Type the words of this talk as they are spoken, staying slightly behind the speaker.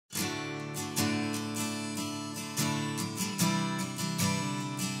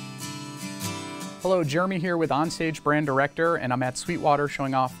Hello, Jeremy here with On-Stage Brand Director, and I'm at Sweetwater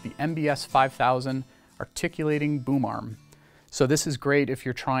showing off the MBS5000 articulating boom arm. So this is great if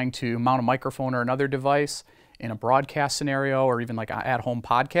you're trying to mount a microphone or another device in a broadcast scenario or even like an at-home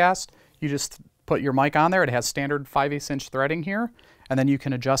podcast. You just put your mic on there. It has standard 5/8" threading here, and then you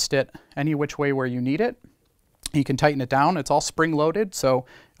can adjust it any which way where you need it. You can tighten it down. It's all spring-loaded, so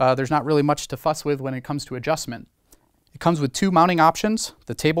there's not really much to fuss with when it comes to adjustment. It comes with two mounting options,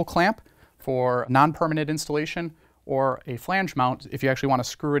 the table clamp for non-permanent installation or a flange mount if you actually want to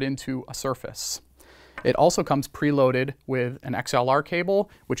screw it into a surface. It also comes preloaded with an XLR cable,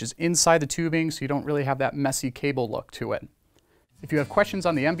 which is inside the tubing, so you don't really have that messy cable look to it. If you have questions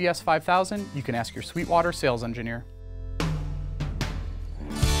on the MBS5000, you can ask your Sweetwater sales engineer.